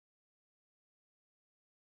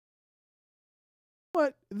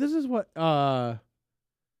What? This is what all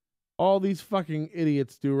these fucking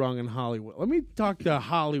idiots do wrong in Hollywood. Let me talk to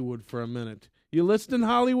Hollywood for a minute. You listening,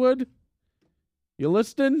 Hollywood? You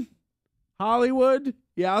listening? Hollywood?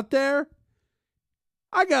 You out there?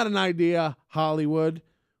 I got an idea, Hollywood.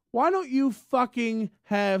 Why don't you fucking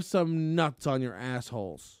have some nuts on your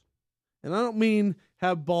assholes? And I don't mean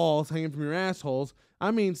have balls hanging from your assholes.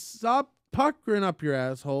 I mean stop puckering up your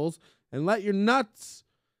assholes and let your nuts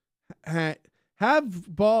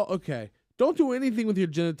have ball. Okay, don't do anything with your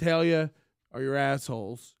genitalia or your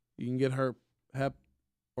assholes. You can get hep,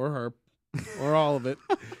 or herp, or all of it.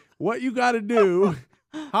 What you got to do,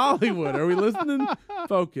 Hollywood, are we listening?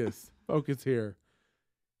 Focus here.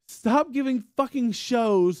 Stop giving fucking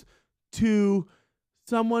shows to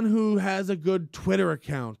someone who has a good Twitter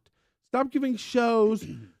account. Stop giving shows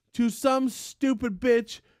to some stupid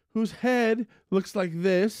bitch whose head looks like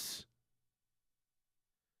this.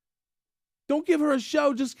 Don't give her a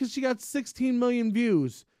show just because she got 16 million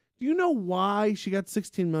views. Do you know why she got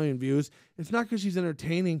 16 million views? It's not because she's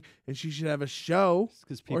entertaining and she should have a show.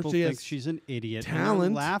 It's because people think she's an idiot talent.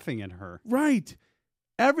 And they're laughing at her. Right.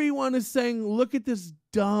 Everyone is saying, look at this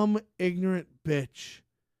dumb, ignorant bitch.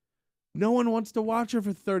 No one wants to watch her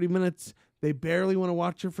for 30 minutes. They barely want to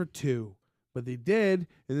watch her for 2. But they did,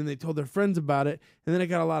 and then they told their friends about it, and then it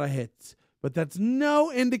got a lot of hits. But that's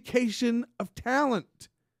no indication of talent.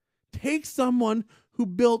 Take someone who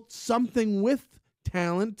built something with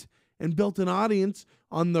talent and built an audience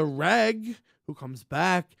on the reg, who comes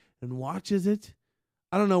back and watches it.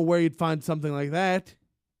 I don't know where you'd find something like that.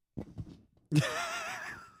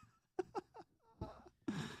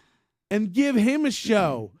 And give him a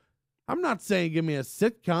show. I'm not saying give me a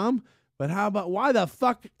sitcom, but how about, why the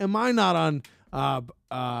fuck am I not on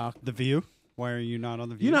The View? Why are you not on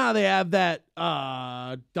The View? You know how they have that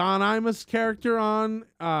Don Imus character on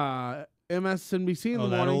MSNBC in the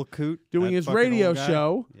morning, that old coot, doing his radio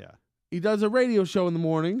show. Yeah, he does a radio show in the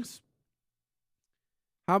mornings.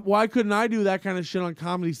 Why couldn't I do that kind of shit on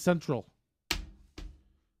Comedy Central?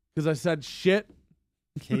 Because I said shit.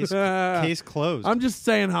 Case closed. I'm just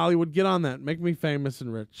saying, Hollywood, get on that. Make me famous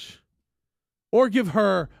and rich. Or give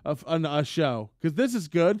her a show. Because this is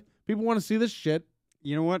good. People want to see this shit.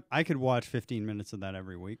 You know what? I could watch 15 minutes of that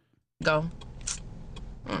every week. Go.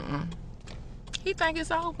 He think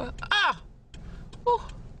it's over. Whew.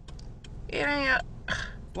 It ain't. A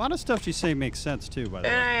lot of stuff you say makes sense, too, by the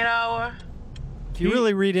way. It ain't over. If you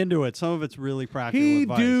really read into it, some of it's really practical He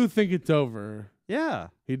advice. do think it's over. Yeah.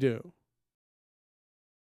 He do.